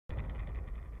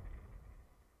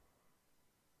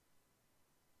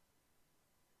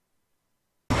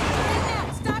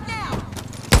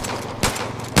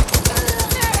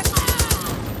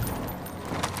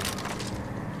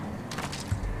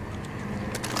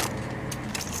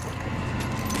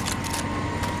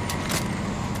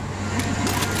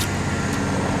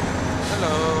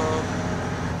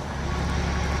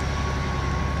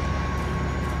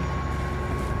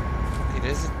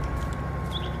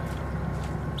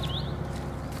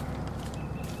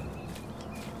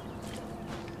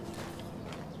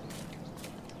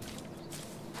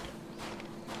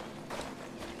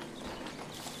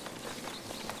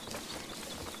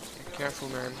careful,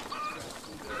 man.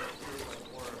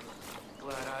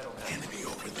 Enemy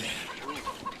over there.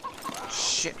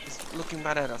 Shit, he's looking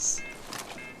bad at us.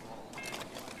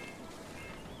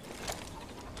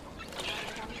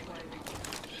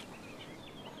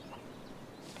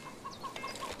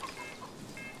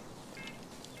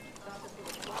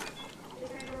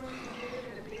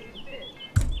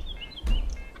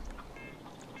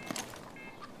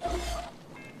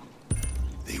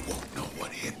 They won't know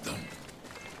what hit them.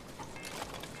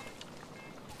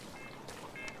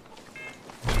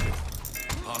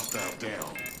 Hostile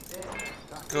down.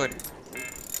 Good.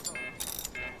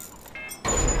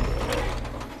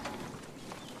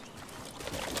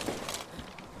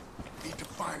 Need to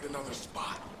find another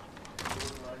spot.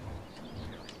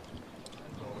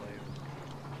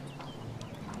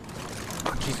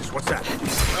 Oh, Jesus, what's that?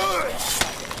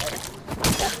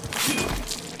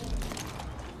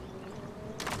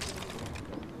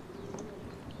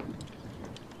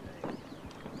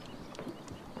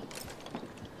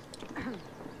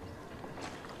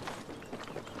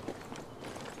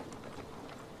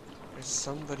 There's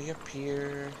somebody up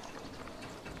here.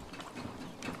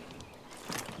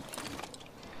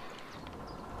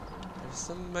 There's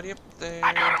somebody up there.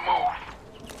 I gotta move.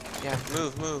 Yeah,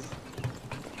 move, move.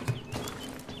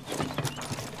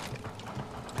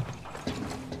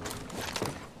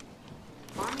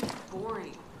 Army's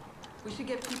boring. We should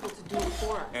get people to do it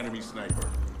for us. Enemy sniper.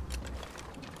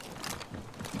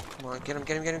 Come on, get him,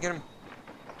 get him, get him, get him.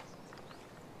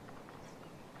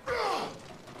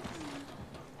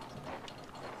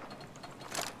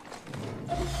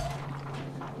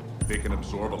 They can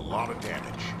absorb a lot of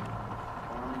damage.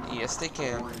 Yes, they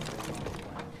can.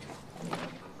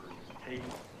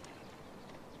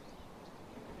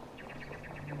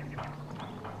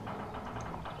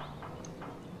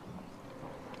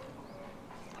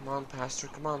 Come on, Pastor.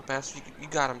 Come on, Pastor. You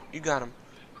got him. You got him.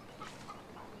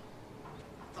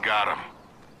 Got him.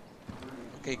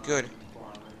 Okay, good.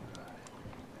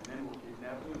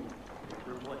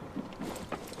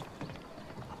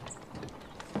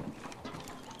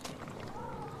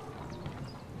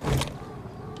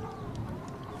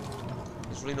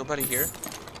 There's really nobody here.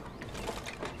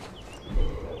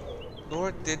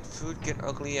 Lord, did food get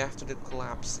ugly after the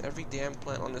collapse? Every damn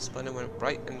plant on this planet went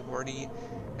bright and wordy,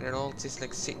 and it all tastes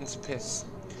like Satan's piss.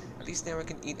 At least now I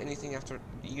can eat anything after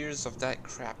years of that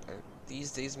crap. And these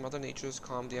days, Mother Nature's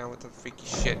calmed down with the freaky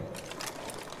shit.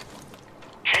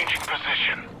 Changing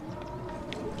position.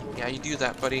 Yeah, you do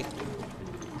that, buddy.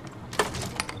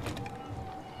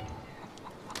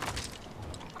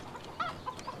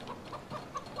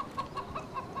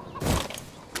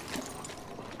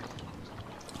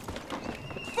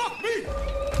 Fuck me!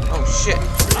 Oh shit!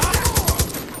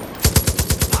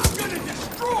 I'm gonna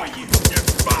destroy you! You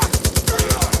fuck!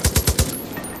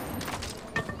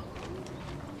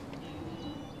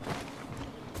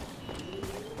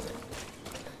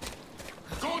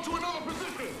 Go to another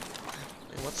position!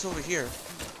 Hey, what's over here?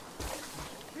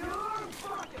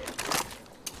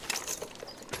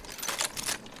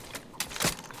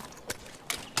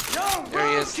 There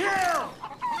he is.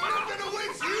 Nothing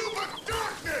awaits you but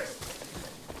darkness!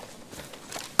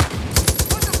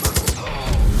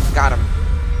 Got him.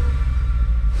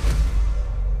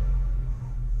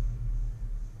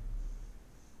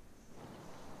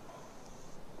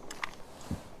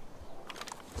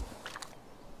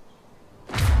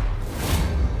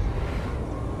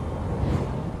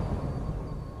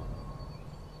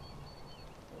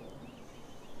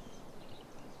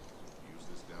 Use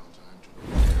this downtime to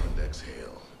prepare and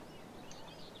exhale.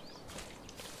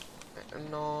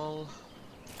 And all.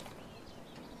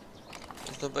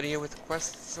 There's nobody here with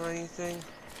quests or anything.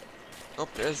 Oh,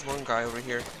 there's one guy over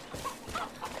here.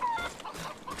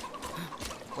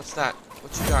 What's that?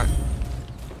 What you got?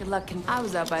 Good luck. I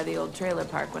was out by the old trailer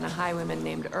park when a highwayman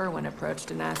named Irwin approached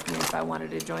and asked me if I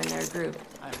wanted to join their group.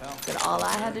 Said all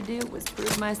I had to do was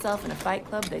prove myself in a fight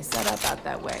club they set up out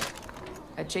that way.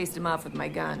 I chased him off with my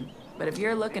gun. But if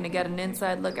you're looking to get an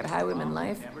inside look at highwayman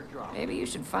life, maybe you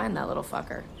should find that little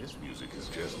fucker. This music is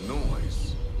just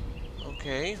noise.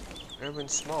 Okay. Urban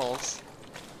Smalls.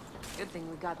 Good thing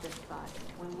we got this spot.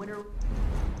 When winter...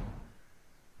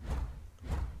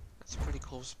 That's pretty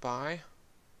close by.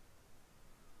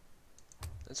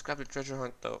 Let's grab the treasure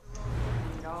hunt though.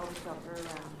 all the stuff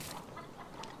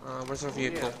around. Where's our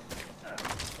vehicle?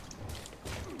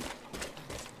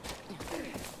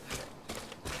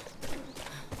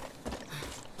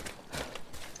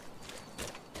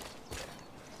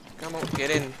 Come on,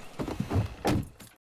 get in.